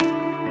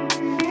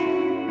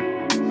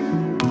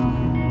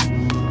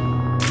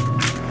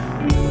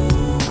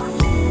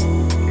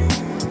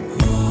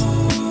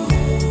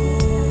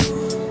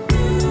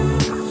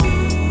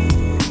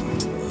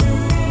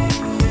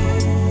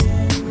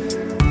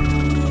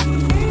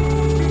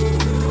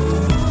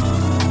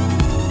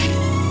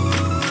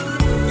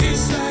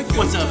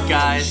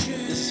guys?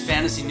 This is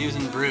Fantasy News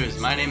and Brews.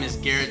 My name is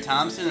Garrett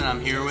Thompson, and I'm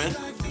here with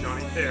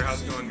Johnny. Hey,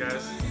 how's it going,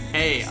 guys?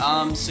 Hey,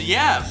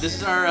 this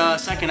is our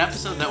second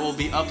episode that will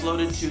be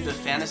uploaded to the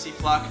Fantasy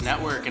Flock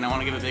Network, and I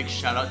want to give a big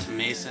shout out to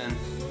Mason.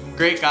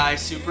 Great guy,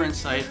 super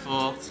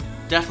insightful,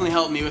 definitely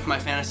helped me with my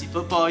fantasy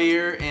football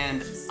year,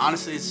 and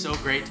honestly, it's so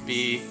great to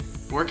be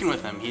working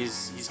with him.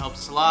 He's helped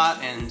us a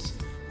lot, and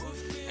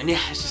yeah,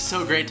 it's just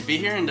so great to be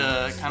here and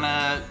to kind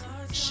of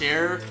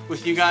share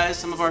with you guys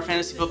some of our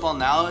fantasy football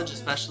knowledge,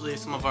 especially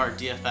some of our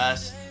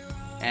DFS,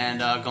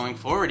 and going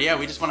forward,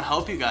 we just want to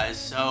help you guys.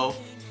 So,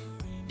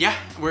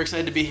 we're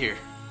excited to be here.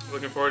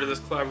 Looking forward to this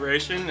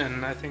collaboration,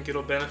 and I think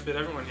it'll benefit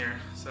everyone here.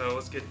 So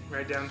let's get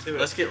right down to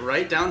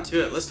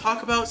it. Let's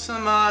talk about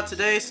some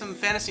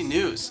fantasy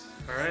news.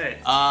 All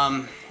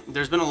right.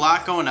 There's been a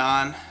lot going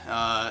on,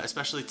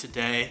 especially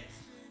today.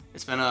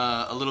 It's been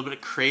a little bit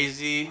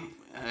crazy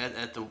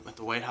at the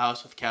White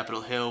House with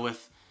Capitol Hill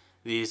with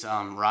these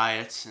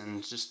riots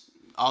and just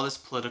all this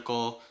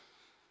political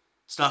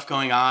stuff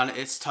going on.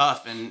 It's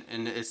tough and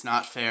it's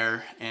not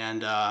fair.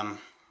 And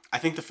I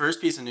think the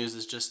first piece of news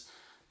is just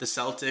the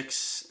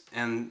Celtics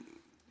and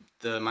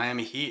the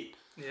Miami Heat.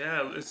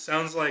 Yeah, it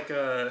sounds like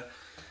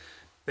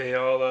they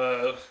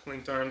all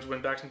linked arms,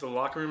 went back into the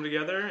locker room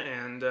together,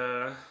 and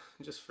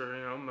just for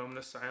a moment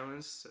of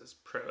silence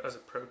as a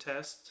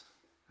protest,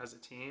 as a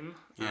team.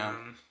 Yeah.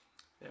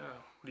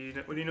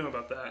 What do you know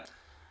about that?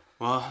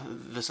 Well,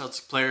 the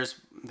Celtics players,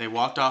 they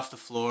walked off the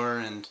floor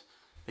and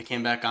they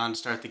came back on to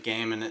start the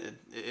game, and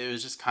it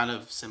was just kind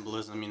of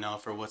symbolism,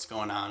 for what's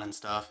going on and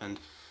stuff. And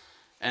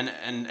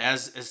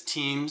as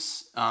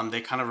teams,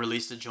 they kind of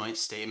released a joint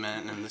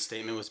statement, and the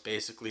statement was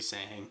basically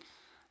saying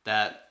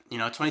that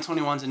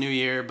 2021 is a new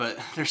year, but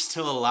there's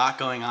still a lot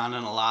going on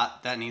and a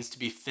lot that needs to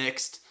be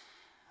fixed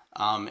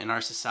in our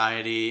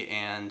society,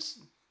 and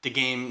the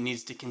game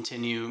needs to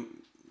continue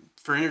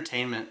for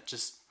entertainment,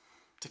 just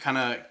to kind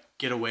of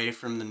get away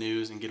from the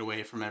news and get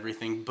away from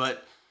everything,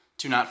 but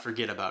to not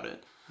forget about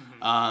it.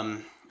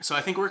 Mm-hmm. So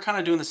I think we're kind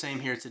of doing the same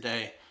here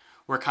today.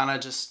 We're kind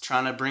of just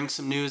trying to bring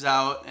some news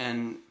out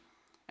and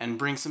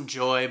bring some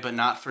joy, but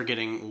not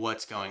forgetting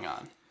what's going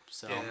on.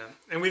 So yeah,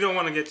 and we don't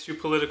want to get too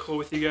political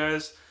with you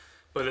guys,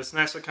 but it's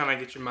nice to kind of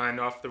get your mind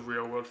off the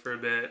real world for a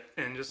bit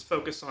and just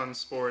focus on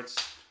sports.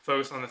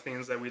 Focus on the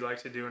things that we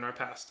like to do in our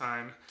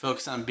pastime.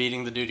 Focus on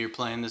beating the dude you're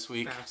playing this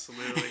week.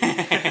 Absolutely.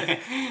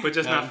 But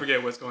just not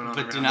forget what's going on around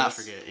us. But do not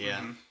forget, yeah.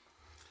 Mm-hmm.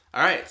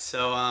 All right,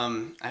 so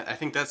I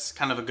think that's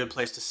kind of a good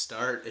place to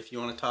start if you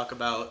want to talk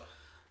about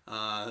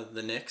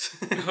the Knicks.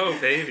 Oh,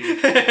 baby.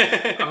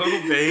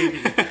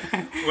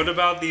 What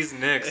about these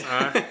Knicks,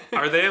 huh?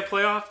 Are they a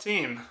playoff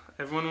team?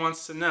 Everyone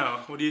wants to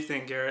know. What do you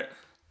think, Garrett?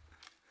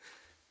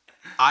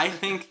 I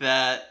think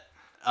that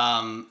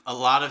a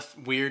lot of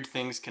weird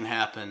things can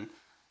happen.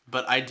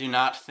 But I do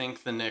not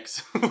think the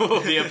Knicks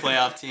will be a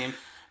playoff team.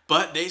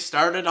 But they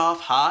started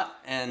off hot,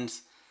 and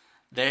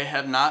they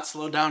have not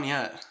slowed down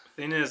yet.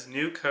 Thing is,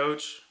 new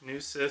coach, new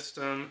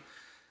system.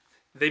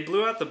 They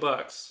blew out the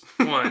Bucks.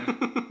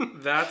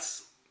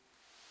 That's,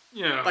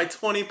 by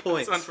 20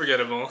 points. It's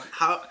unforgettable.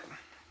 How?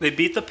 They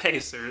beat the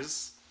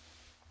Pacers.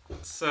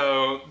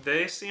 So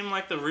they seem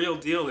like the real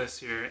deal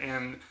this year.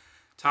 And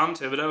Tom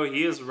Thibodeau,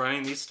 he is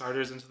running these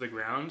starters into the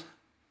ground.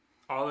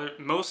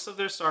 Most of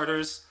their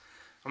starters,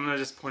 I'm going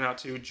to just point out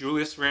to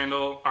Julius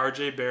Randle,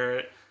 RJ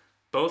Barrett,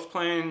 both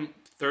playing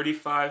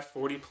 35,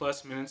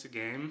 40-plus minutes a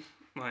game.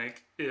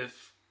 Like,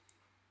 if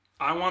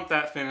I want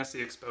that fantasy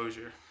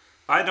exposure.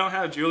 If I don't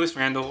have Julius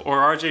Randle or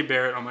RJ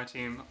Barrett on my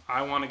team,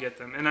 I want to get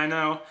them. And I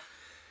know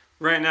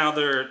right now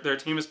their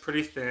team is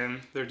pretty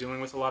thin. They're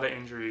dealing with a lot of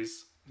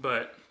injuries.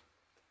 But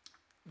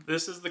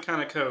this is the kind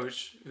of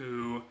coach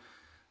who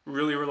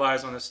really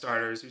relies on his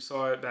starters. You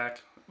saw it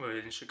back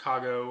in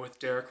Chicago with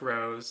Derrick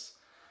Rose.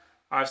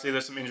 Obviously,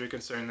 there's some injury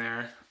concern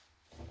there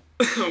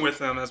with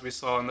them, as we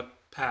saw in the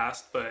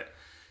past. But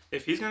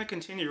if he's going to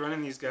continue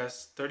running these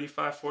guys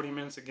 35, 40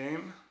 minutes a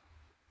game,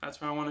 that's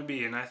where I want to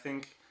be. And I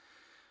think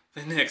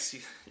the Knicks,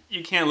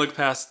 you can't look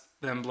past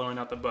them blowing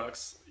out the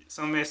Bucks.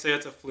 Some may say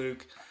it's a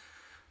fluke,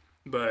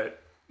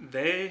 but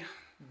the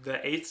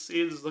 8th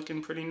seed is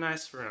looking pretty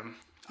nice for him.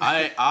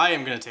 I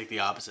am going to take the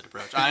opposite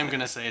approach. I'm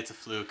going to say it's a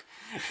fluke.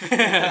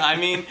 I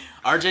mean,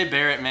 RJ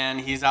Barrett, man,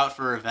 he's out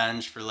for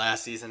revenge for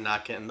last season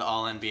not getting the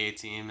All-NBA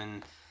team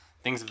and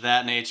things of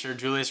that nature.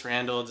 Julius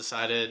Randle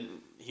decided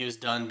he was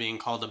done being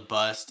called a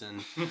bust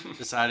and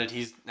decided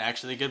he's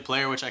actually a good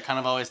player, which I kind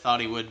of always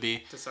thought he would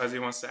be. Decides he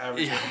wants to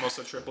average almost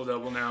a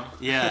triple-double now.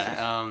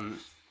 Yeah,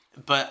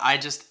 but I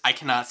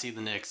cannot see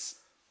the Knicks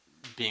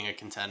being a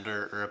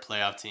contender or a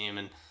playoff team,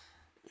 and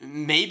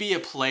maybe a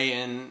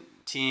play-in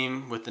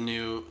team with the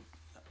new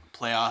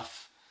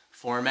playoff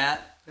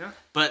format. Yeah.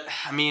 But,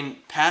 I mean,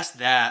 past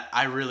that,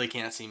 I really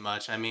can't see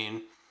much. I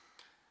mean,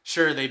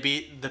 sure, they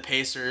beat the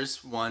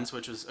Pacers once,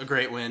 which was a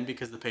great win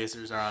because the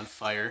Pacers are on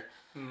fire.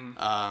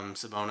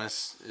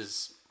 Sabonis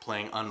is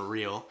playing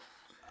unreal.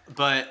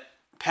 But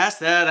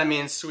past that, I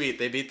mean, sweet.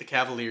 They beat the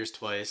Cavaliers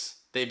twice.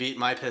 They beat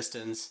my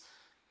Pistons.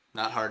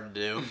 Not hard to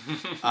do.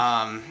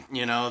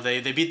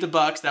 They beat the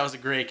Bucks. That was a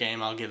great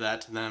game. I'll give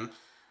that to them.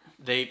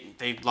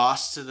 They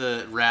lost to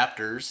the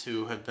Raptors,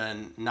 who have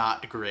been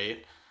not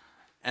great.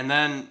 And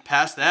then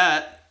past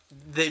that,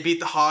 they beat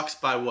the Hawks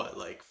by what,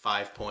 like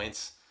 5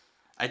 points?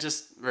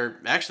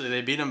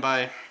 They beat them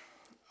by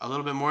a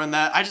little bit more than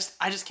that. I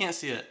just can't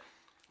see it.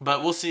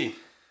 But we'll see.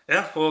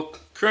 Yeah, well,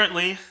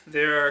 currently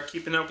they're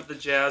keeping up with the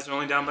Jazz. They're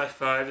only down by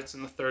 5. It's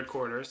in the third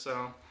quarter,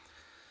 so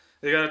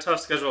they got a tough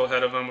schedule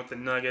ahead of them with the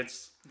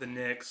Nuggets, the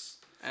Knicks,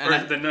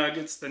 the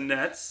Nuggets, the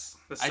Nets,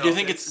 the Celtics. I do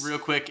think it's real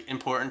quick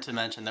important to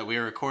mention that we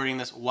are recording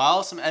this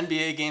while some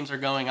NBA games are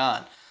going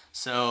on.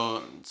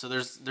 So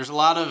there's a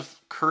lot of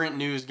current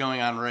news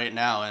going on right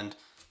now, and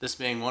this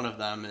being one of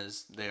them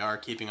is they are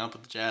keeping up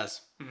with the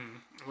Jazz. Mm-hmm.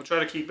 We'll try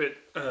to keep it,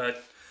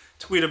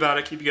 tweet about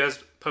it, keep you guys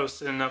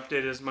posted and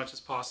updated as much as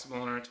possible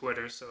on our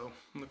Twitter. So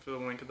look for the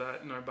link of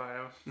that in our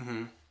bio.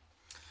 Mm-hmm.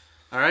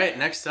 All right,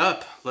 next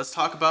up, let's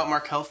talk about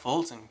Markelle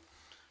Fultz and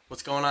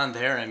what's going on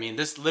there. I mean,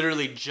 this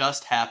literally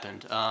just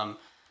happened.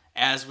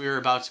 As we were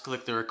about to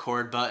click the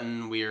record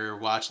button, we were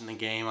watching the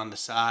game on the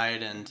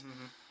side, and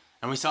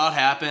we saw it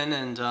happen,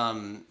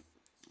 and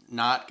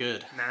not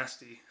good.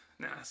 Nasty.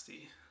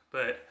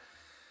 But,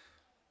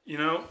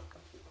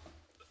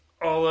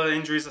 all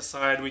injuries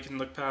aside, we can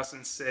look past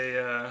and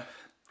say,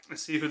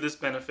 see who this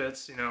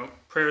benefits.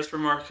 Prayers for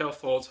Markelle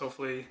Fultz.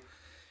 Hopefully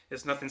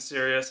it's nothing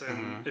serious,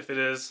 and if it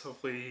is,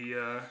 hopefully he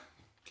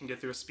can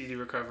get through a speedy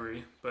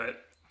recovery.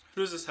 But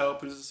who does this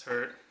help? Who does this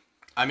hurt?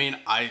 I mean,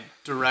 I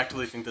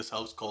directly think this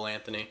helps Cole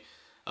Anthony.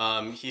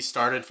 He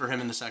started for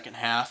him in the second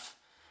half.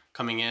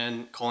 Coming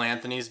in, Cole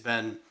Anthony's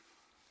been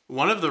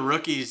one of the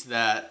rookies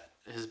that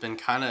has been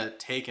kind of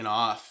taken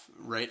off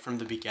right from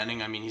the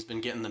beginning. I mean, he's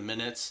been getting the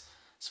minutes.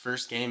 His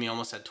first game, he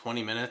almost had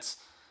 20 minutes.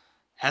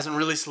 Hasn't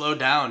really slowed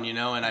down,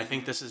 and I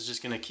think this is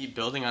just going to keep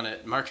building on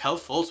it. Markelle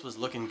Fultz was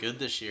looking good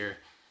this year,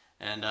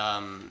 and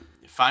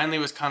finally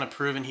was kind of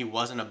proven he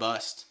wasn't a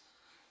bust.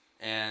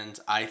 And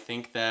I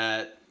think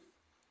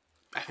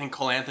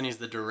Cole Anthony's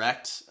the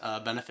direct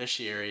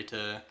beneficiary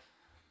to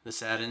the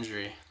sad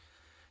injury.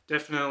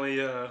 Definitely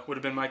would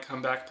have been my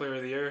comeback player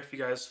of the year if you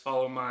guys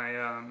follow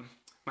my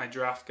my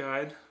draft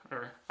guide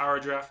or our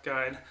draft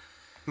guide.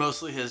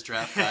 Mostly his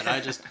draft guide.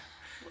 I just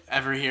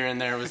every here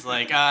and there was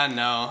like,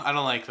 no, I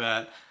don't like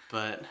that.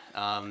 But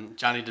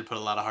Johnny did put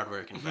a lot of hard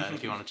work into that.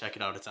 If you want to check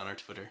it out, it's on our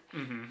Twitter.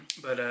 Mm-hmm.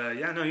 But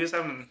he was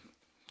having a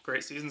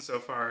great season so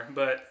far.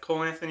 But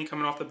Cole Anthony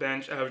coming off the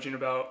bench, averaging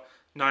about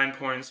 9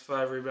 points,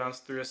 5 rebounds,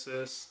 3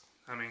 assists.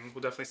 I mean,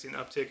 we'll definitely see an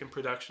uptick in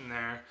production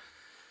there.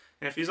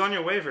 And if he's on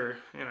your waiver,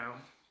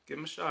 give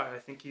him a shot. I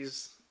think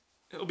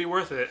it'll be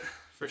worth it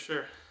for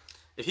sure.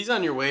 If he's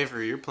on your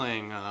waiver, you're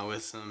playing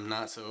with some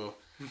not so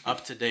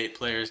up-to-date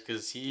players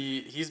because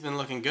he's been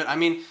looking good. I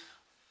mean,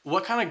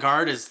 what kind of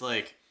guard is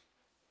like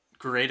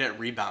great at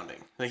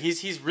rebounding? Like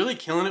he's really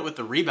killing it with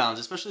the rebounds,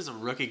 especially as a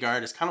rookie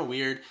guard. It's kind of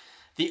weird.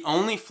 The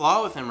only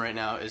flaw with him right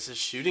now is his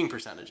shooting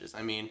percentages.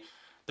 I mean,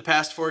 the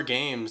past 4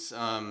 games,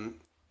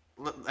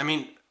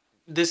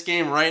 this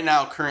game right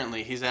now,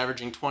 currently, he's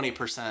averaging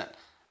 20%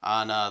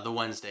 on the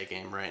Wednesday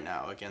game right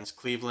now against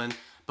Cleveland.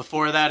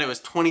 Before that, it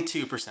was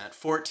 22%,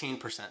 14%,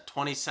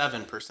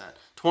 27%,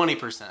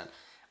 20%.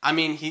 I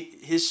mean,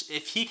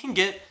 if he can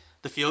get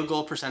the field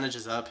goal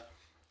percentages up,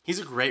 he's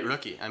a great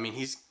rookie. I mean,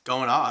 he's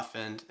going off,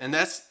 and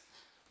that's,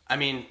 I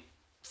mean,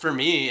 for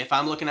me, if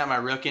I'm looking at my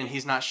rookie and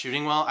he's not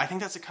shooting well, I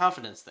think that's a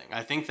confidence thing.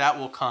 I think that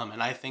will come,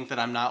 and I think that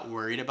I'm not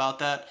worried about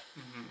that.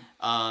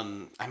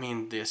 Mm-hmm. I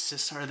mean, the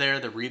assists are there,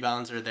 the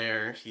rebounds are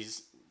there.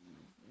 He's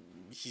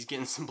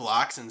getting some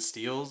blocks and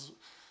steals.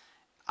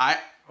 I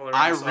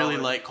really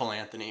like Cole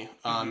Anthony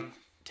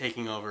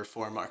taking over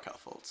for Markelle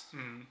Fultz.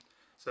 Mm-hmm.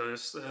 So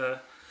just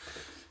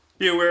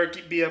be aware,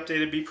 be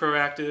updated, be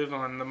proactive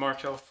on the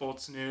Markelle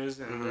Fultz news,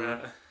 and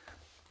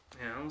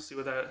we'll see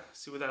what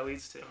that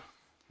leads to.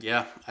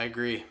 Yeah, I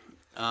agree.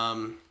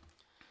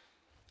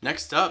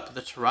 Next up,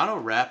 the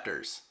Toronto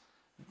Raptors.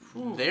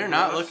 They're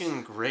not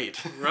looking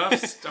great. Rough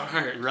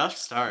start. Rough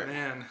start.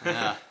 Man.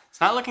 Yeah,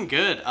 it's not looking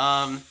good.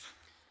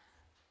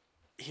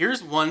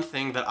 Here's one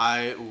thing that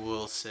I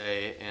will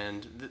say,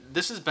 and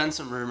this has been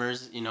some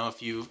rumors.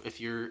 If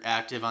you're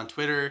active on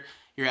Twitter,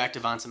 you're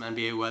active on some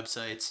NBA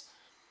websites.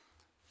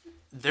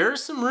 There are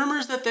some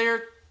rumors that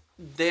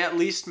they at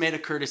least made a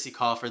courtesy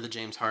call for the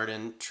James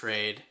Harden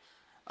trade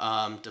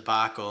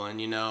debacle,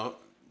 and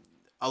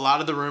a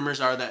lot of the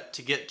rumors are that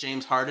to get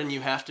James Harden,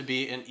 you have to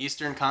be an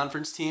Eastern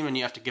Conference team and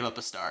you have to give up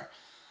a star.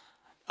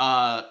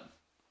 The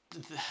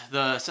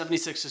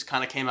 76ers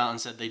kind of came out and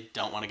said they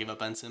don't want to give up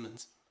Ben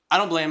Simmons. I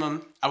don't blame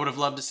them. I would have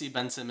loved to see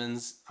Ben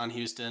Simmons on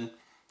Houston.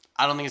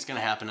 I don't think it's going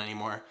to happen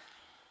anymore.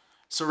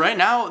 So right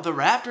now, the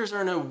Raptors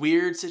are in a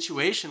weird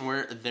situation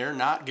where they're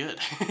not good.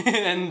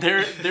 And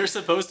they're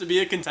supposed to be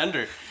a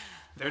contender.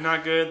 They're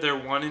not good. They're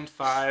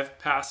 1-5.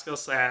 Pascal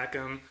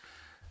Siakam.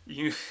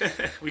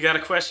 We got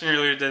a question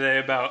earlier today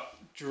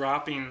about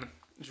dropping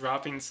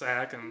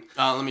Siakam.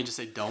 Let me just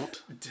say don't.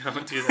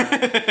 Don't do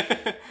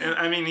that. And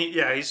I mean,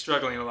 he's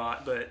struggling a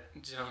lot, but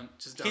don't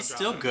He's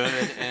still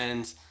good,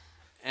 and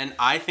And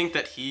I think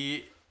that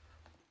he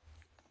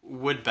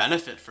would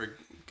benefit for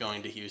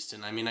going to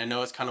Houston. I mean, I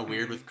know it's kind of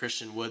weird with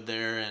Christian Wood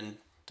there and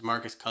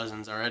DeMarcus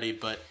Cousins already,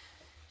 but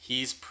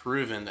he's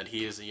proven that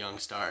he is a young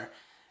star.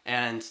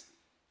 And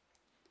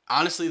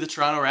honestly, the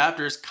Toronto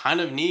Raptors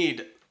kind of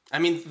need... I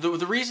mean,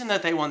 the reason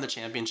that they won the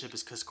championship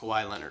is because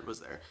Kawhi Leonard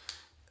was there.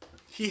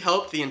 He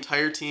helped the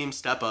entire team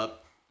step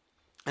up,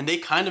 and they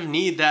kind of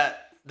need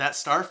that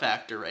star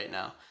factor right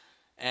now.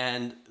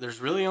 And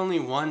there's really only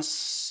one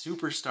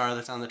superstar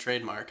that's on the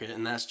trade market,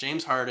 and that's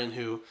James Harden,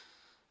 who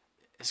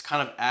is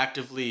kind of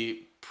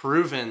actively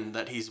proven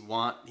that he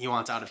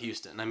wants out of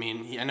Houston. I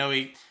mean,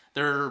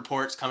 there are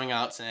reports coming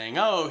out saying,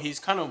 oh, he's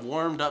kind of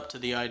warmed up to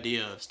the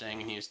idea of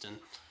staying in Houston.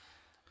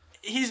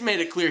 He's made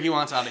it clear he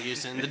wants out of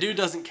Houston. The dude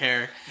doesn't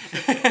care.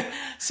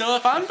 So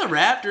if I'm the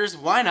Raptors,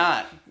 why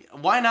not?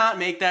 Why not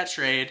make that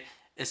trade,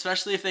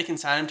 especially if they can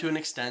sign him to an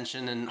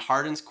extension and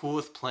Harden's cool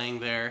with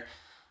playing there?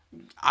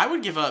 I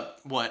would give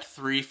up,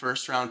 3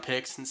 first-round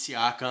picks in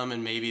Siakam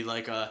and maybe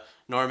like a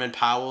Norman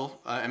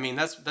Powell. I mean,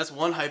 that's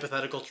one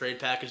hypothetical trade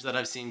package that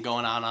I've seen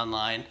going on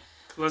online.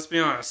 Let's be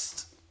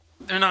honest.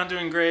 They're not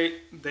doing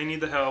great. They need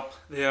the help.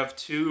 They have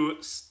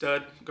 2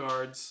 stud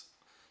guards,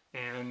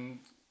 and,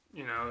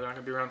 they're not going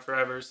to be around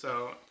forever.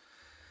 So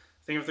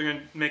I think if they're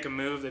going to make a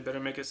move, they better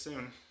make it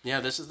soon. Yeah,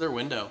 this is their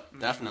window,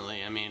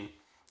 definitely. I mean,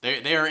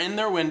 they are in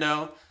their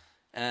window,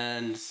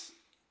 and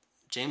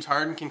James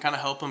Harden can kind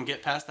of help them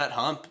get past that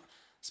hump.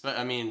 But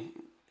I mean,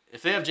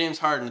 if they have James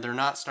Harden, they're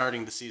not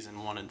starting the season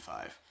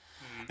 1-5.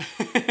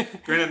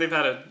 Granted, they've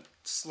had a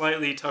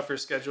slightly tougher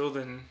schedule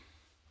than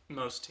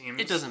most teams.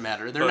 It doesn't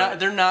matter.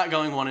 They're not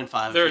going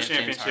 1-5. They're a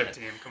championship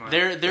team. Come on.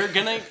 They're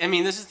gonna. I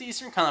mean, this is the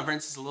Eastern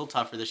Conference. It's a little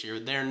tougher this year.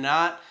 They're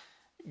not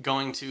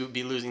going to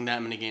be losing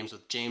that many games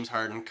with James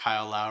Harden,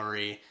 Kyle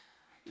Lowry.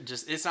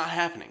 It's not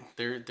happening.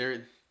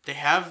 They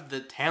have the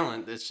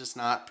talent. It's just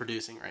not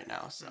producing right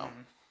now. So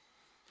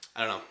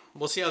I don't know.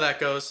 We'll see how that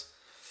goes.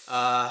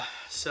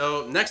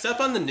 So next up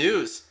on the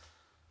news,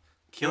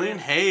 Killian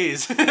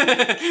Hayes.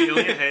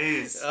 Killian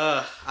Hayes.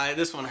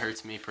 This one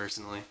hurts me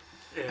personally.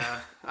 Yeah,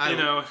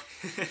 I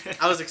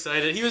was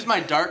excited. He was my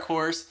dark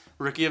horse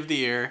rookie of the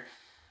year,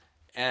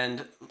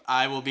 and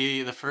I will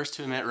be the first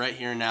to admit right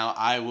here now,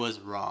 I was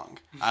wrong.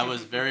 I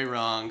was very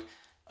wrong.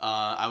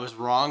 I was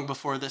wrong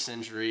before this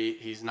injury.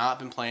 He's not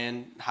been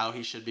playing how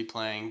he should be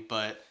playing,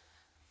 but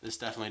this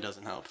definitely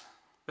doesn't help.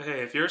 But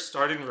hey, if you're a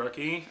starting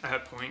rookie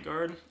at point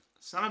guard,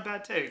 it's not a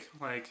bad take.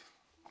 I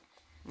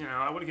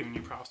would have given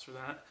you props for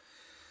that.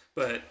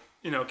 But,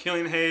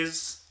 Killian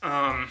Hayes,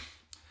 coming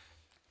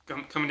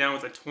down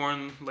with a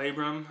torn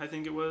labrum, I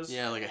think it was.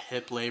 Yeah, like a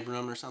hip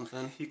labrum or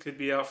something. He could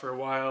be out for a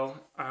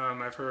while.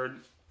 I've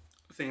heard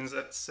things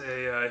that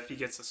say if he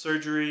gets the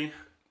surgery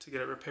to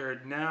get it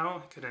repaired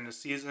now, it could end the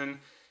season.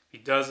 If he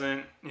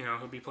doesn't,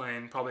 he'll be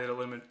playing probably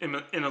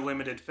in a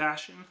limited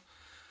fashion.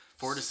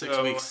 4 to 6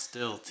 weeks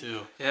still,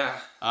 too. Yeah.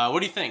 What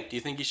do you think? Do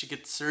you think he should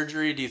get the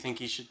surgery? Do you think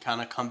he should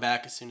kind of come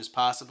back as soon as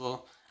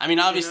possible? I mean,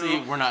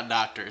 obviously, we're not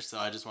doctors, so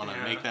I just want to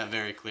make that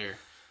very clear.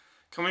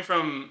 Coming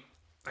from,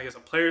 I guess, a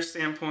player's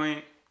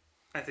standpoint,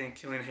 I think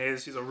Killian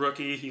Hayes, he's a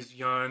rookie. He's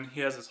young.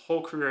 He has his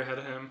whole career ahead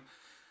of him.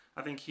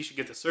 I think he should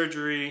get the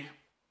surgery,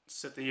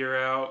 sit the year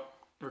out,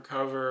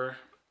 recover,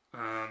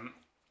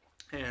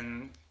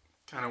 and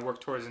kind of work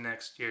towards the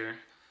next year.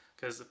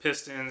 Because the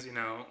Pistons,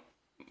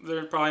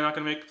 they're probably not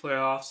going to make the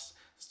playoffs.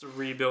 It's a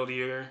rebuild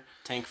year.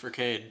 Tank for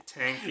Cade.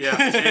 Tank.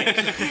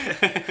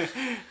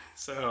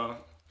 So,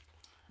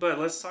 but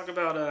let's talk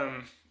about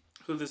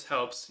who this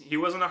helps. He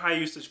wasn't a high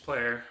usage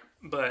player,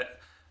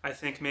 but I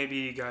think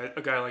maybe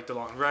a guy like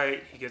DeLon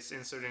Wright, he gets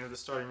inserted into the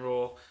starting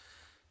role.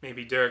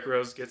 Maybe Derrick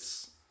Rose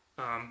gets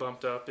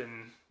bumped up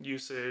in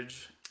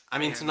usage. I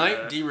mean,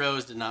 tonight D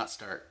Rose did not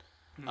start.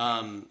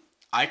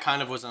 I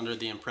kind of was under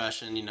the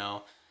impression,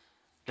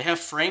 they have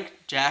Frank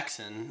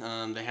Jackson,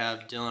 they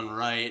have Dylan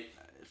Wright,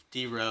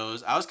 D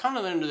Rose. I was kind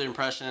of under the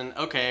impression,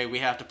 okay, we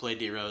have to play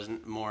D Rose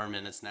more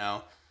minutes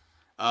now.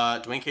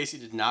 Dwayne Casey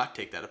did not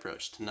take that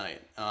approach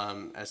tonight,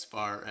 as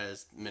far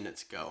as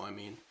minutes go. I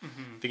mean,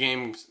 the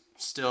game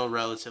still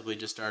relatively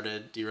just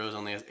started. D Rose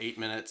only has 8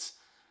 minutes.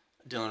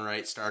 Dylan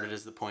Wright started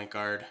as the point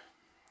guard.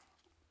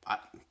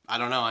 I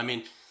don't know. I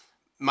mean,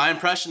 my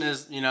impression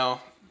is,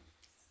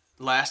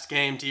 last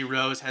game D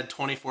Rose had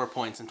 24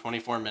 points in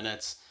 24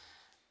 minutes,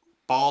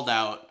 balled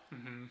out.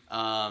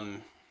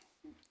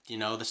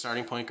 The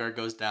starting point guard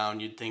goes down.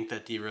 You'd think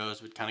that D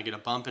Rose would kind of get a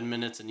bump in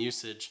minutes and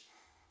usage.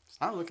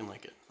 It's not looking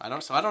like it. I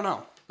don't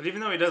know. But even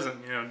though he doesn't,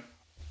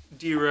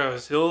 D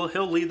Rose, he'll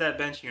lead that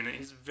bench unit.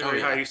 He's a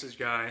very high usage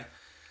guy.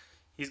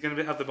 He's going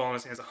to have the ball in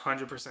his hands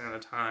 100% of the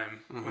time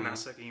when that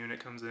second unit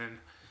comes in.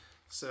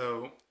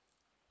 So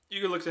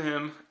you could look to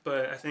him,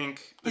 but I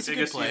think the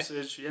biggest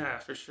usage, yeah,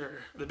 for sure.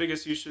 The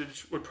biggest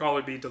usage would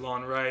probably be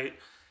DeLon Wright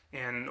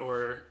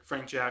or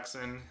Frank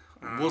Jackson.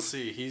 We'll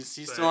see. He's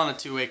still on a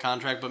 2-way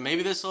contract, but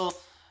maybe this will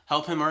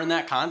help him earn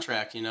that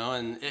contract,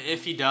 And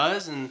if he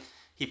does and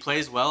he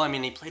plays well, I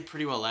mean, he played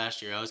pretty well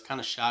last year. I was kind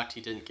of shocked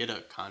he didn't get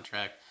a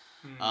contract.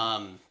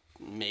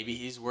 maybe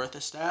he's worth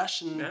a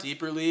stash in Yeah.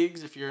 deeper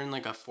leagues. If you're in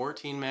like a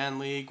 14-man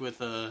league with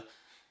a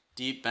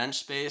deep bench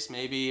space,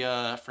 maybe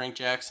Frank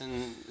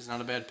Jackson is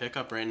not a bad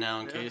pickup right now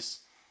in case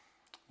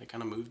they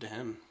kind of move to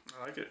him.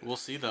 I like it. We'll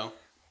see, though.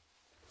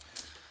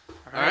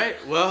 All right.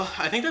 Well,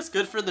 I think that's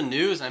good for the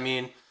news. I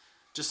mean,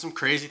 just some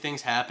crazy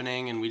things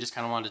happening, and we just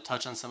kind of wanted to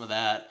touch on some of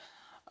that.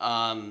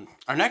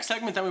 Our next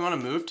segment that we want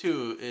to move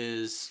to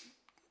is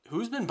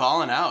who's been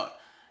balling out.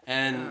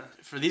 And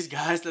for these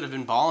guys that have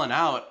been balling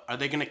out, are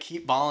they going to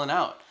keep balling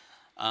out?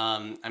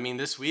 I mean,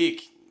 this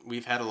week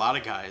we've had a lot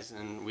of guys,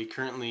 and we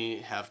currently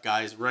have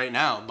guys right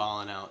now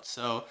balling out.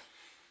 So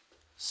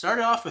start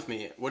it off with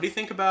me. What do you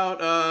think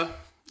about,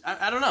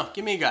 I don't know,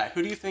 give me a guy.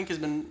 Who do you think has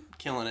been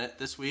killing it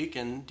this week,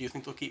 and do you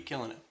think they'll keep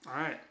killing it? All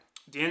right.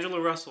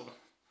 D'Angelo Russell,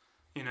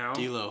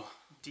 D-Lo.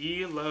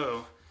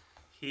 D-Lo.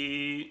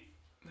 He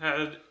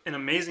had an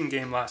amazing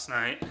game last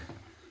night.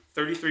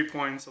 33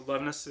 points,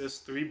 11 assists,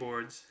 3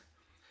 boards.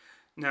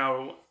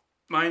 Now,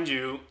 mind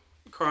you,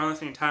 Carl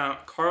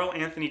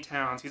Anthony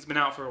Towns, he's been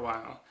out for a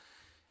while.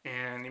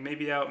 And he may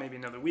be out maybe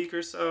another week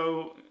or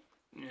so.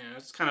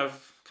 It's kind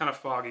of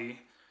foggy.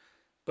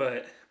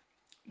 But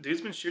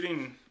dude's been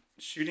shooting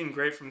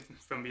great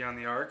from beyond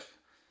the arc.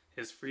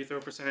 His free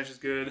throw percentage is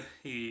good.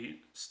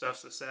 He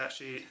stuffs the stat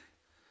sheet.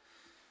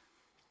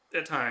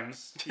 At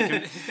times.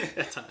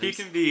 He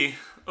can be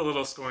a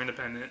little scoring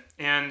dependent.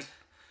 And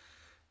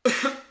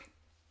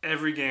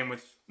every game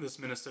with this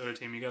Minnesota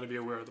team, you got to be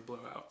aware of the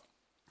blowout.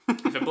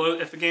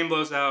 If the game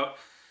blows out,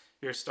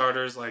 your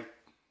starters like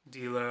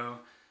D'Lo,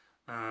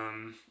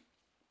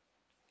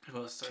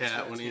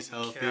 Cat when he's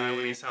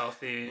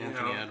healthy.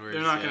 Anthony Edwards,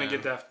 they're not going to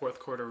get that fourth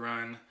quarter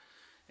run,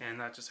 and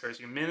that just hurts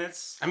you.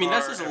 Minutes. I mean,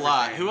 that's just a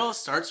lot. Who else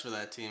starts for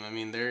that team? I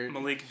mean, they're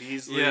Malik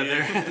Beasley.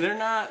 Yeah, they're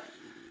not.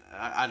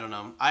 I don't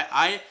know.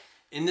 I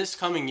in this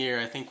coming year,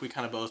 I think we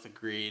kind of both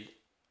agreed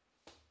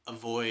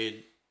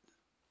avoid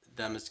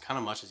them as kind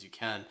of much as you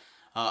can.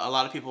 A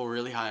lot of people were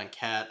really high on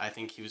Cat. I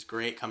think he was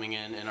great coming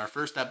in. In our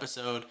first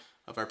episode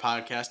of our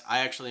podcast, I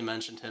actually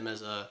mentioned him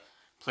as a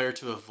player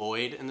to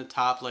avoid in the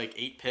top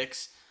 8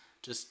 picks.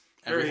 Just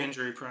very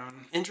injury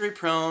prone. Injury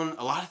prone.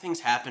 A lot of things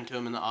happened to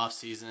him in the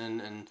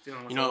offseason, and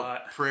a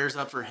lot. Prayers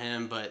up for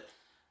him, but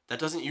that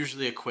doesn't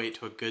usually equate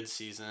to a good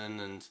season.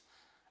 And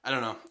I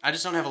don't know. I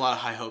just don't have a lot of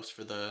high hopes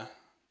for the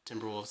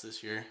Timberwolves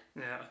this year.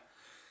 Yeah,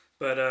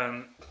 but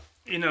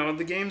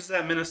the games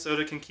that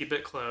Minnesota can keep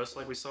it close,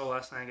 like we saw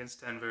last night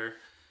against Denver,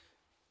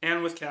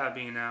 and with Cat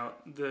being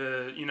out,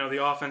 the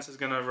offense is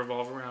going to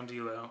revolve around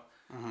D'Lo.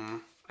 Mm-hmm.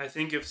 I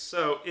think if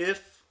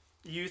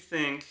you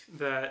think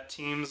that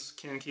teams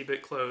can keep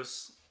it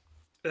close,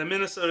 that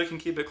Minnesota can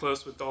keep it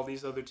close with all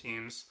these other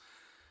teams,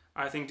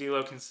 I think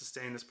D'Lo can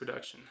sustain this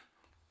production.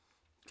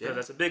 Yeah. So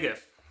that's a big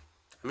if.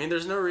 I mean,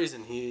 there's no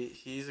reason.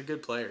 He's a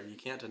good player. You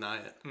can't deny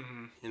it.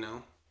 Mm-hmm.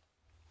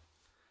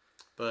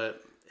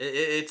 But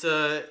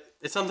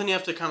it's something you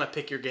have to kind of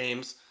pick your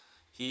games.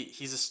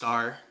 He's a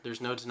star.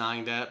 There's no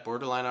denying that.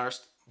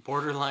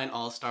 Borderline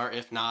all-star,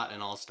 if not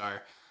an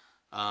all-star.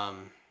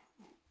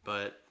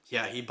 But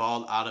yeah, he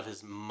balled out of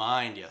his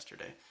mind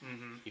yesterday.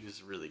 Mm-hmm. He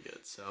was really good.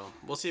 So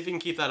we'll see if he can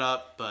keep that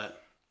up.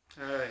 But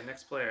all right,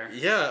 next player.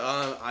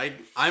 Yeah,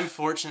 I'm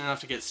fortunate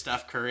enough to get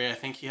Steph Curry. I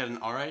think he had an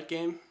all right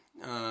game.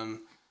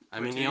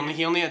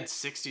 He only had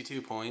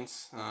 62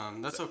 points.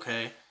 That's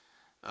okay.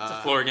 It's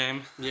a floor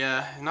game.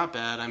 Yeah, not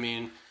bad. I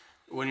mean,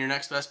 when your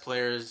next best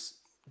player is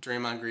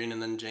Draymond Green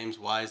and then James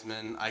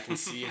Wiseman, I can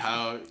see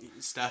how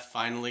Steph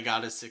finally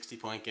got his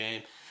 60-point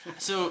game.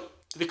 So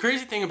the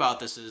crazy thing about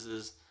this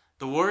is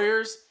the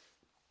Warriors,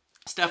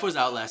 Steph was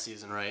out last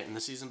season, right? And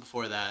the season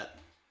before that,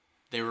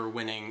 they were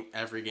winning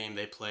every game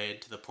they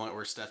played to the point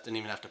where Steph didn't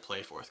even have to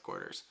play fourth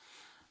quarters.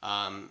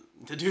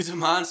 The dude's a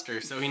monster,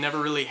 so he never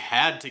really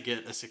had to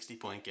get a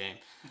 60-point game.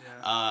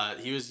 Yeah.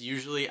 He was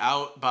usually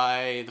out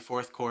by the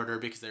fourth quarter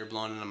because they were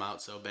blowing him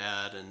out so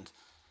bad, and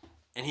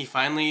he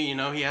finally,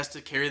 he has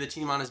to carry the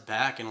team on his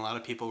back, and a lot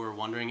of people were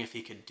wondering if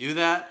he could do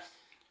that,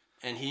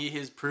 and he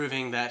is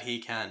proving that he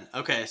can.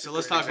 Okay, so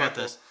let's talk about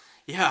this.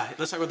 Yeah,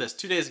 let's talk about this.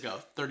 2 days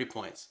ago, 30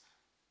 points.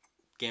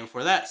 Game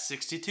before that,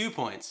 62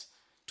 points.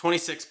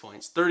 26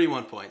 points,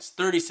 31 points,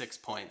 36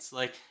 points.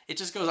 It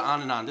just goes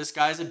on and on. This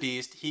guy's a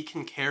beast. He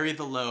can carry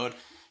the load.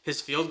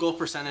 His field goal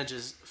percentage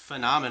is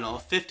phenomenal.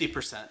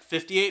 50%,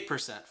 58%,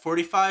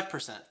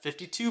 45%,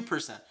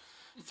 52%.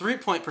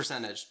 3-point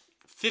percentage,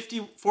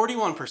 41%,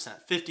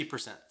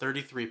 50%,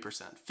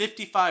 33%,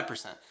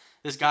 55%.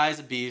 This guy is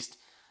a beast.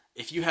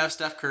 If you have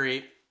Steph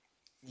Curry,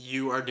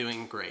 you are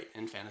doing great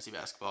in fantasy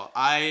basketball.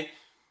 I,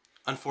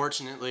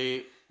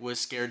 unfortunately, was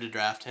scared to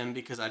draft him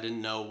because I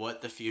didn't know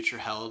what the future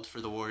held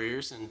for the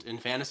Warriors. And in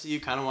fantasy,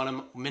 you kind of want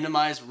to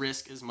minimize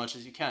risk as much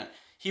as you can.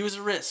 He was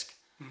a risk.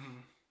 Mm-hmm.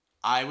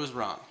 I was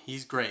wrong.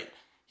 He's great.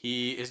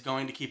 He is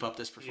going to keep up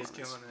this performance.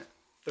 He's killing it.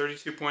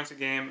 32 points a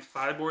game,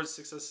 5 boards,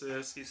 6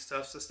 assists. He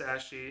stuffs the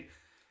stat sheet.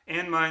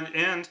 And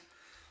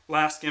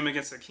last game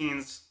against the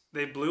Kings,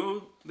 they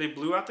blew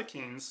out the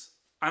Kings.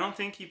 I don't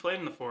think he played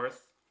in the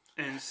fourth,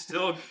 and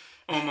still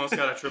almost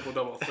got a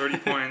triple-double. 30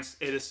 points,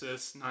 8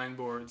 assists, 9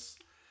 boards.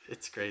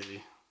 It's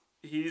crazy.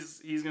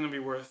 he's gonna be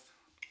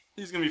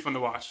he's gonna be fun to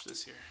watch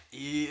this year.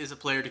 He is a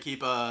player to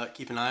keep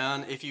an eye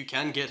on if you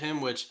can get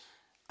him, which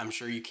I'm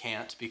sure you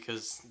can't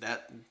because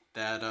that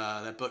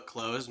book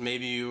closed.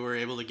 Maybe you were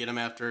able to get him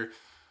after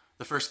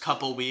the first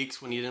couple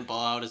weeks when he didn't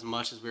ball out as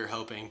much as we were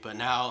hoping, but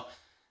now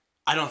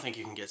I don't think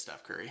you can get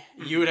Steph Curry.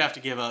 You would have to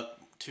give up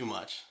too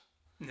much.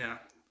 Yeah.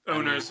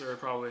 Owners are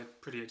probably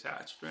pretty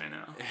attached right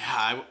now.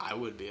 Yeah, I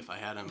would be if I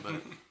had him, but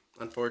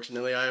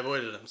unfortunately I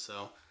avoided him,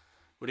 so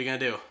what are you going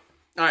to do?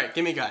 All right,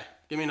 give me a guy.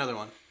 Give me another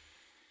one.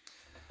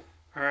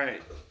 All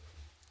right.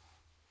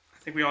 I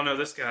think we all know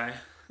this guy.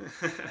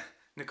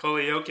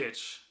 Nikola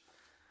Jokic.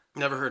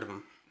 Never heard of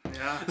him.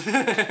 Yeah.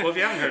 Well, if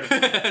you haven't heard of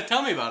him.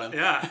 Tell me about him.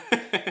 Yeah.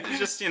 He's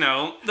just,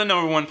 the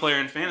number one player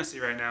in fantasy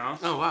right now.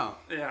 Oh, wow.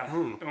 Yeah.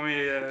 Can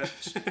we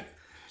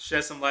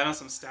shed some light on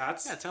some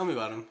stats? Yeah, tell me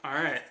about him. All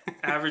right.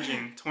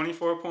 Averaging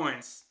 24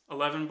 points,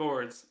 11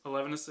 boards,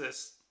 11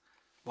 assists.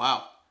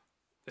 Wow.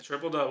 A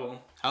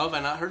triple-double. How have I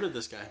not heard of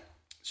this guy?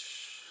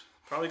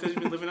 Probably because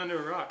you've been living under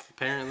a rock.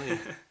 Apparently.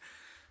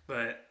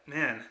 But,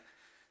 man,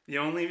 the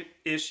only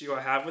issue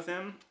I have with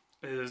him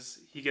is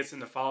he gets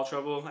into foul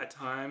trouble at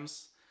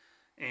times,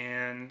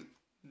 and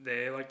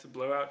they like to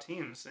blow out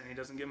teams, and he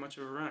doesn't get much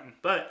of a run.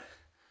 But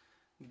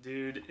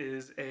dude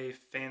is a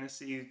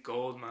fantasy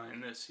gold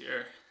mine this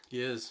year.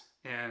 He is.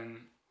 And,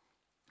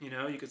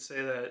 you could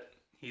say that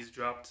he's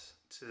dropped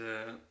to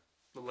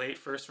the late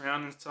first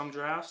round in some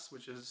drafts,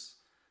 which is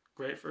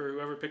great for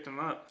whoever picked him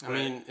up. I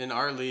mean, in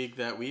our league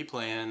that we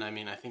play in,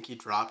 I think he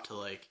dropped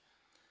to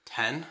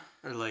 10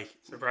 or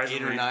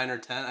 8 or 9 or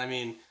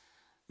 10.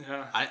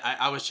 Yeah.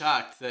 I was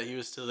shocked that he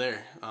was still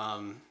there.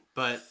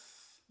 But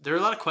there are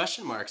a lot of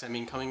question marks.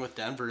 Coming with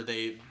Denver,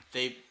 they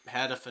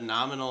had a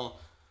phenomenal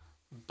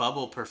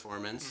bubble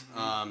performance.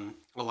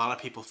 Mm-hmm. A lot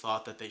of people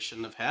thought that they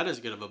shouldn't have had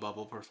as good of a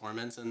bubble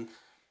performance, and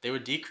they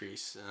would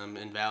decrease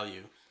in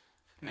value.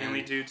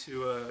 Mainly due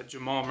to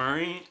Jamal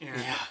Murray.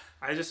 And yeah.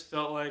 I just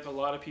felt like a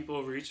lot of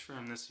people reached for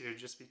him this year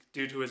just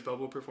due to his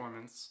bubble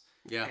performance.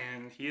 Yeah.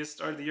 And he has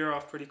started the year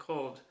off pretty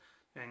cold.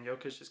 And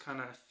Jokic just kind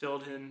of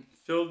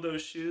filled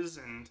those shoes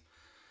and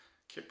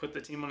put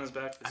the team on his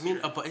back this year.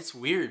 It's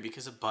weird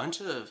because a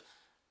bunch of,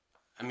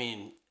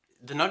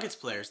 the Nuggets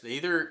players, they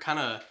either kind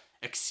of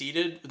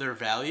exceeded their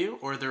value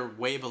or they're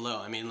way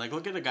below.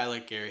 Look at a guy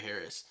like Gary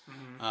Harris,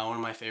 one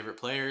of my favorite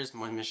players,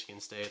 Michigan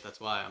State. That's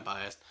why I'm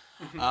biased.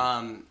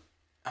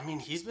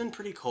 He's been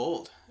pretty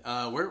cold.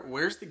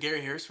 Where's the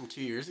Gary Harris from 2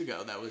 years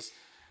ago that was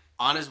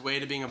on his way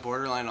to being a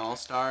borderline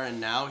all-star, and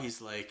now he's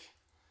like...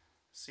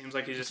 Seems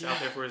like he's just out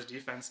there for his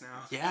defense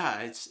now. Yeah,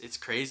 it's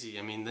crazy.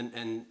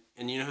 And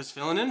you know who's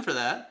filling in for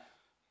that?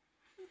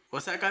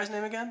 What's that guy's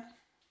name again?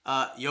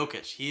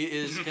 Jokic. He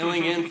is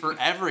filling in for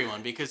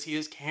everyone because he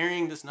is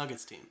carrying this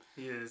Nuggets team.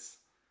 He is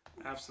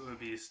absolute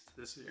beast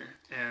this year.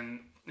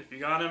 And if you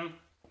got him,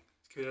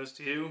 kudos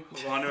to you.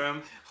 Hold on to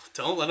him.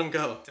 Don't let him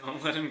go.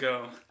 Don't let him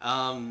go.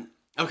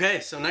 Okay,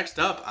 so next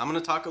up, I'm going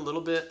to talk a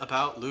little bit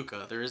about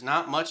Luka. There is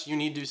not much you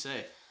need to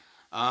say.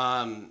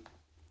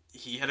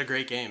 He had a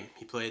great game.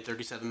 He played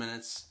 37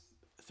 minutes,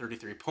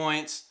 33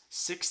 points,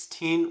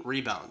 16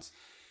 rebounds,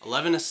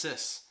 11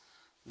 assists.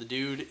 The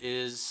dude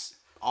is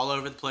all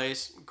over the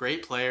place.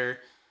 Great player.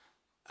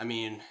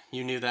 You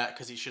knew that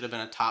because he should have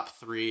been a top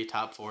 3,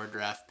 top 4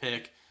 draft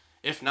pick.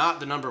 If not,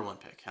 the number 1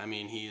 pick.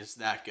 He is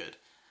that good.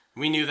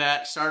 We knew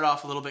that. Started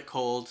off a little bit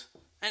cold.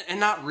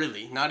 And not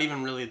really. Not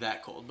even really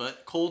that cold.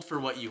 But cold for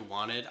what you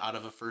wanted out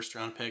of a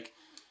first-round pick.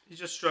 He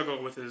just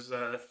struggled with his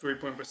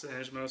 3-point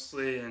percentage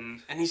mostly.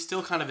 And he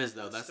still kind of is,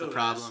 though. That's the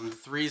problem. The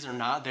threes are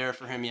not there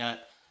for him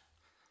yet.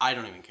 I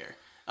don't even care.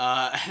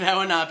 That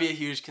would not be a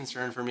huge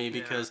concern for me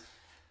because,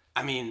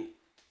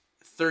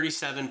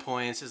 37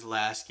 points his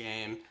last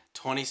game,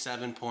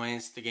 27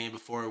 points the game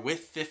before with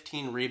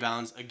 15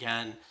 rebounds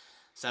again,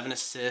 7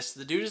 assists.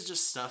 The dude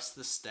just stuffs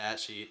the stat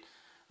sheet.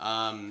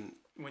 When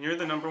you're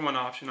the number 1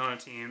 option on a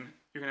team,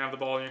 you're going to have the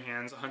ball in your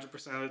hands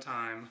 100% of the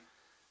time,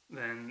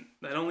 then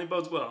that only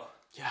bodes well.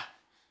 Yeah,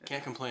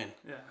 can't complain.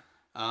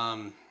 Yeah.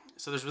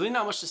 So there's really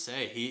not much to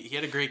say. He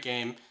had a great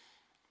game.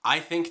 I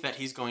think that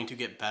he's going to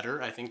get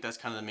better. I think that's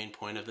kind of the main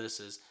point of this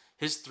is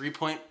his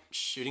 3-point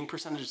shooting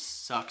percentage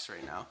sucks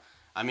right now.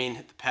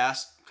 The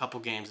past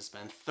couple games it's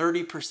been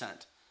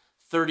 30%.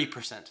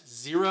 30%.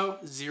 0,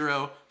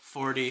 0,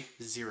 40,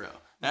 0.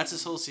 That's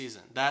his whole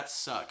season. That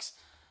sucks.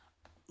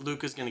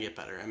 Luka's going to get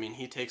better.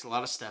 He takes a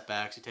lot of step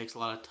backs. He takes a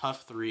lot of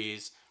tough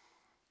threes.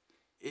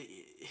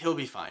 He'll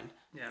be fine.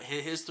 Yeah.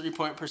 His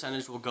 3-point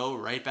percentage will go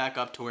right back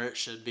up to where it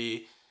should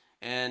be.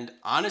 And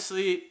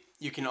honestly,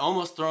 you can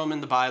almost throw him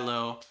in the buy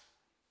low,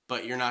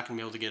 but you're not going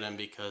to be able to get him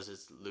because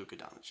it's Luka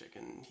Doncic,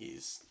 and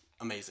he's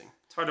amazing.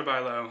 It's hard to buy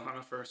low on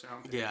a first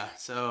round pick. Yeah,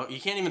 so you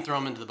can't even throw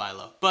him into the buy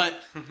low.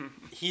 But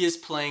he is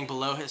playing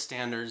below his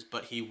standards,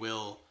 but he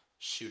will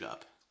shoot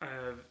up.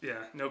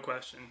 No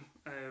question.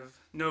 I have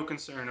no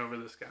concern over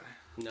this guy.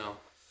 No.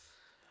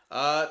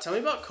 Tell me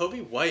about Kobe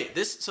White.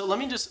 So let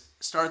me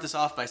just start this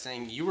off by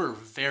saying you were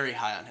very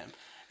high on him.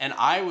 And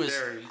I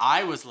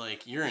was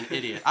like, you're an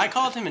idiot. I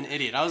called him an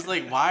idiot. I was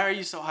like, why are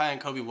you so high on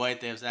Kobe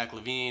White? They have Zach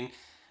LaVine.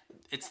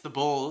 it's the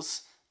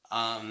Bulls.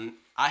 I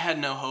had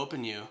no hope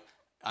in you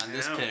on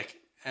this know.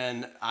 pick,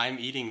 and I'm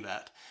eating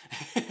that.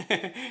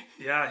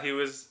 Yeah, he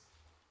was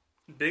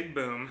big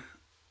boom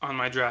on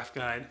my draft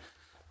guide.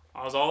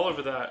 I was all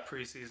over that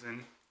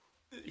preseason.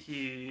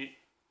 He's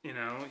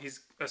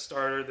a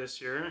starter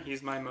this year.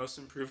 He's my most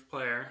improved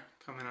player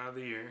coming out of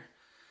the year.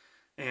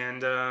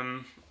 And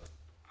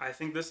I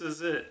think this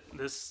is it.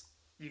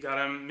 You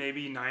got him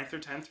maybe 9th or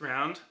 10th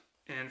round.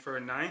 And for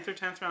a 9th or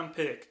 10th round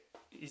pick,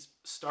 he's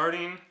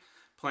starting,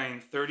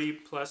 playing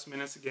 30-plus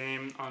minutes a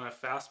game on a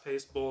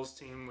fast-paced Bulls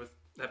team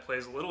that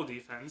plays a little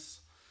defense.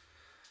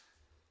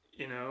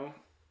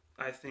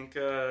 I think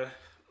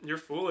you're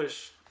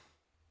foolish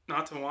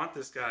not to want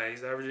this guy.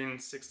 He's averaging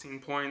 16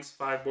 points,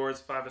 5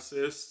 boards, 5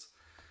 assists,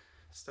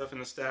 stuff in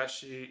the stat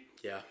sheet.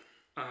 Yeah.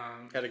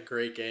 Had a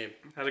great game.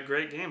 Had a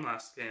great game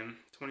last game.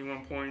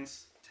 21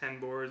 points, 10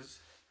 boards.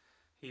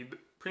 He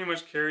pretty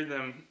much carried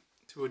them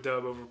to a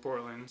dub over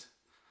Portland,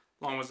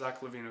 along with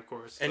Zach LaVine, of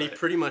course. And he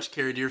pretty much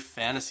carried your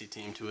fantasy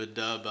team to a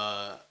dub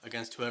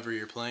against whoever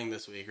you're playing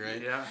this week,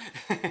 right? Yeah.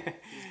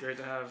 He's great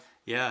to have.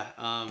 Yeah.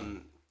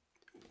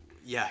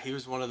 Yeah, he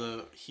was one of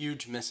the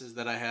huge misses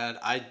that I had.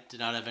 I did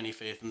not have any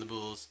faith in the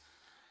Bulls.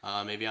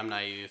 Maybe I'm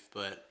naive,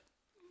 but...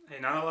 Hey,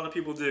 not a lot of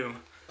people do.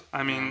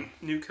 I mean,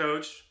 new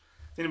coach.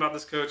 The thing about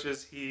this coach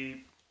is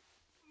he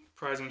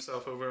prides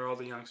himself over all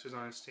the youngsters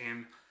on his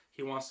team.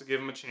 He wants to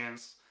give them a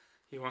chance.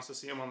 He wants to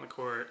see them on the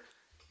court.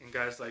 And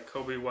guys like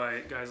Kobe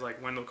White, guys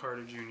like Wendell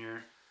Carter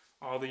Jr.,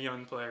 all the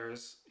young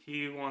players,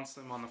 he wants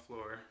them on the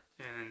floor.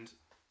 And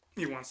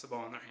he wants the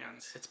ball in their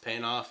hands. It's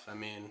paying off. I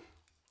mean...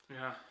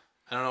 Yeah.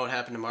 I don't know what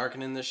happened to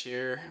Markkanen this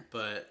year,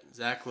 but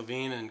Zach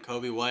LaVine and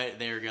Kobe White,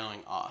 they are going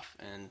off.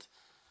 And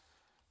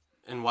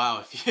wow,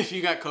 if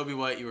you got Kobe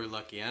White, you were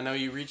lucky. I know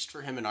you reached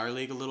for him in our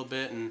league a little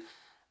bit, and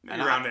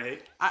Maybe round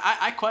 8.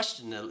 I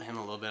questioned him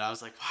a little bit. I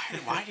was like,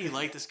 why do you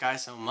like this guy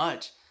so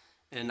much?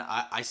 And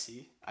I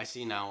see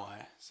now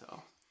why.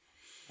 So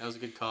that was a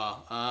good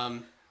call.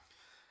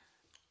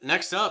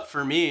 Next up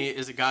for me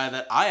is a guy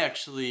that I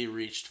actually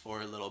reached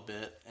for a little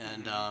bit,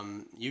 and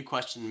you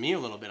questioned me a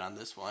little bit on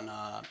this one.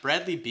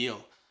 Bradley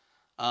Beal.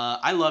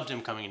 I loved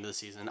him coming into the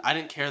season. I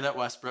didn't care that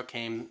Westbrook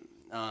came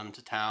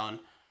to town.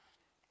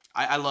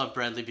 I love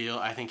Bradley Beal.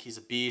 I think he's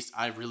a beast.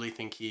 I really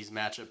think he's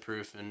matchup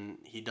proof, and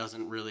he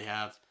doesn't really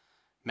have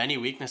many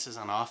weaknesses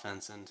on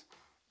offense, and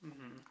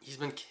he's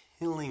been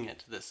killing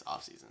it this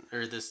offseason,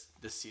 or this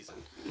season.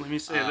 Let me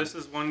say, this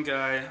is one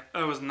guy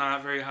I was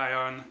not very high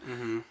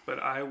on, but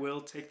I will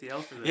take the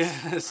L for this.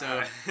 Yeah,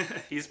 so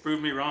he's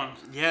proved me wrong.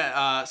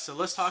 Yeah, so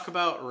let's talk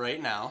about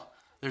right now.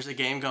 There's a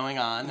game going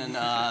on, and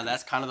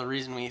that's kind of the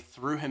reason we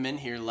threw him in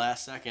here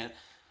last second.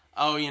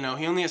 Oh, he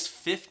only has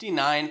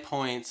 59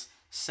 points,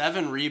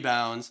 7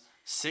 rebounds,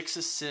 6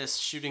 assists,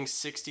 shooting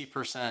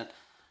 60%,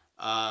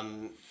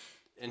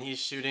 and he's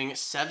shooting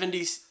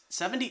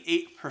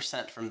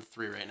 78% from the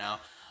 3 right now.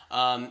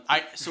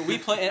 So we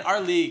play in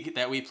our league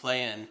that we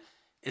play in.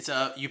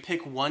 You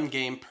pick one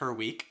game per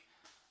week,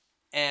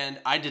 and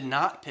I did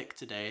not pick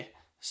today,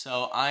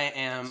 so I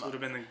am. This would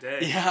have been the day.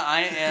 Yeah,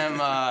 I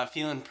am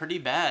feeling pretty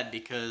bad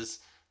because,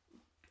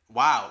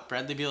 wow,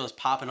 Bradley Beal is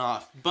popping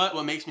off. But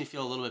what makes me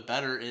feel a little bit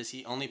better is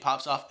he only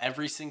pops off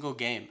every single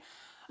game.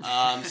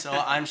 So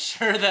I'm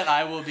sure that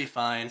I will be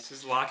fine.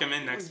 Just lock him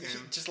in next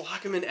game. Just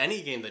lock him in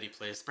any game that he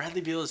plays.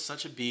 Bradley Beal is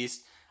such a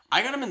beast.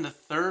 I got him in the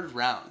 3rd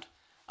round.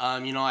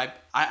 I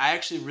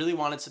actually really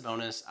wanted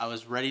Sabonis. I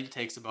was ready to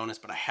take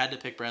Sabonis, but I had to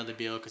pick Bradley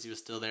Beal because he was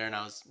still there, and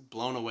I was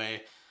blown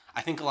away.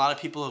 I think a lot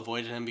of people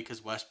avoided him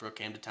because Westbrook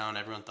came to town.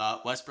 Everyone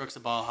thought Westbrook's a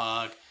ball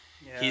hog.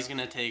 Yeah. He's going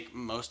to take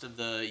most of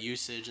the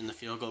usage and the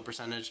field goal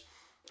percentage.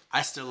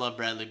 I still love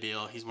Bradley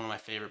Beal. He's one of my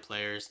favorite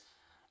players.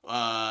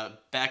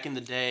 Back in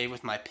the day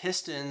with my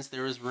Pistons,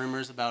 there was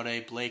rumors about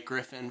a Blake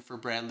Griffin for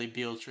Bradley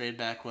Beal trade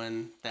back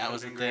when that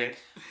was a thing.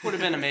 Would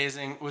have been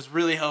amazing. Was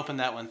really hoping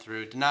that went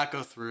through. Did not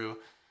go through.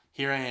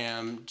 Here I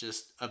am,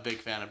 just a big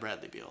fan of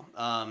Bradley Beal.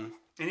 And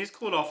he's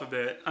cooled off a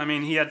bit. I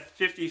mean, he had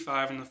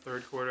 55 in the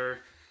 3rd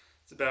quarter.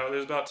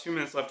 There's about 2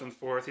 minutes left in the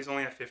 4th. He's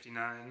only at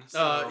 59.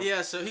 So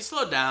so he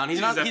slowed down.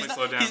 He's definitely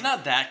slowed down. He's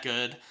not that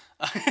good.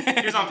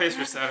 He was on pace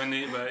for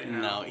 70, but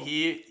no,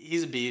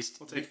 he's a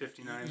beast. We'll take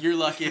 59. You're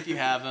lucky if you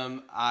have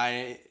him.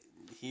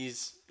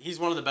 He's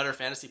one of the better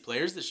fantasy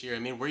players this year. I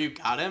mean, where you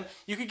got him,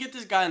 you could get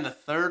this guy in the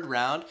 3rd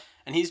round,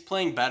 and he's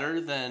playing better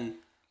than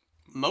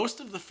most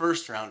of the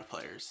 1st round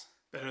players.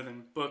 Better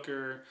than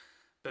Booker,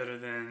 better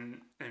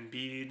than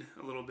Embiid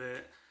a little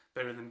bit,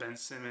 better than Ben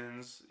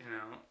Simmons,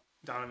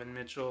 Donovan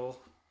Mitchell.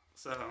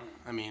 So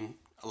I mean,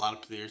 a lot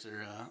of players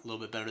are a little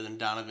bit better than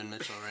Donovan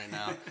Mitchell right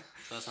now,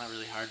 so that's not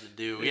really hard to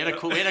do. We had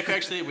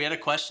a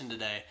question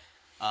today: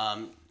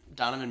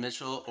 Donovan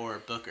Mitchell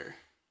or Booker.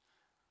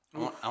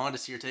 I wanted to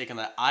see your take on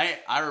that.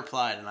 I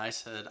replied and I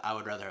said I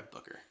would rather have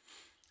Booker.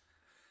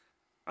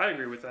 I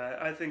agree with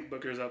that. I think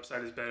Booker's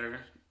upside is better.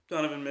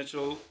 Donovan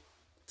Mitchell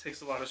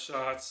takes a lot of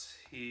shots.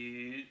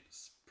 His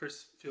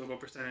field goal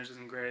percentage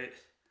isn't great.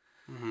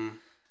 Mm-hmm.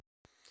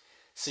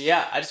 So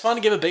yeah, I just want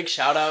to give a big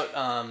shout out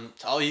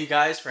to all you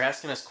guys for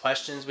asking us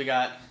questions. We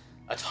got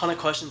a ton of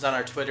questions on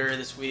our Twitter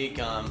this week.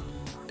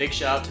 Big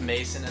shout out to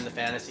Mason and the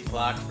Fantasy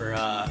Flock for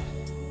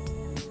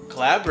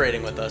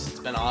collaborating with us. It's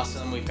been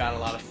awesome. We've gotten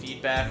a lot of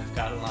feedback. We've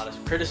gotten a lot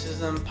of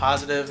criticism,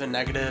 positive and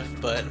negative,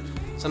 but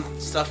some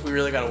stuff we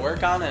really got to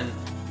work on, and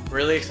we're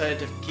really excited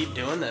to keep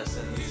doing this.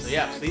 And so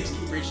yeah, please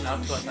keep reaching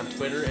out to us on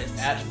Twitter. It's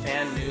at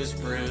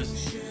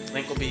FanNewsBrews.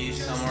 Link will be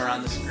somewhere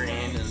on the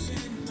screen. And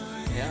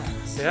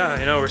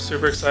yeah, we're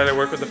super excited to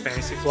work with the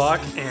Fantasy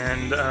Flock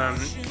and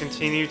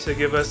continue to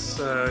give us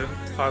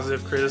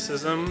positive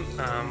criticism.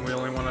 We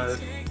only want to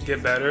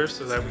get better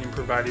so that we can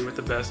provide you with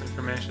the best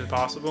information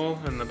possible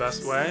in the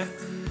best way.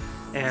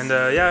 And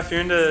if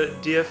you're into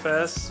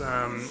DFS,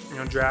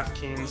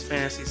 DraftKings,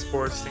 fantasy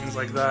sports, things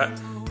like that,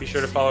 be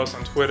sure to follow us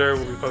on Twitter.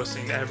 We'll be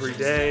posting every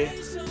day,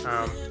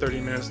 30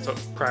 minutes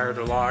prior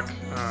to lock.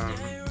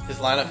 His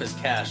lineup is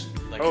cashed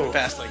for the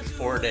past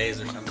 4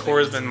 days or something.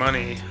 Core's been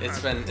money.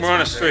 It's we're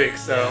on a streak, great.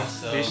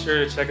 so be sure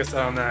to check us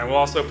out on that. We'll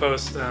also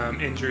post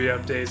injury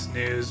updates,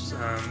 news.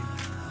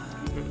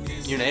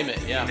 You name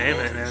it, yeah. You name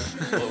it, man.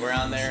 Well, we're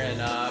on there, and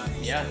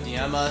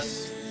DM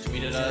us,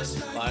 tweet at us,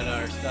 reply to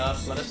our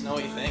stuff. Let us know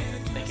what you think.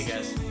 Thank you,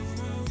 guys.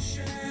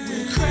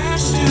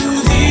 Crash to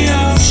the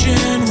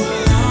ocean,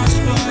 we're lost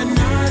but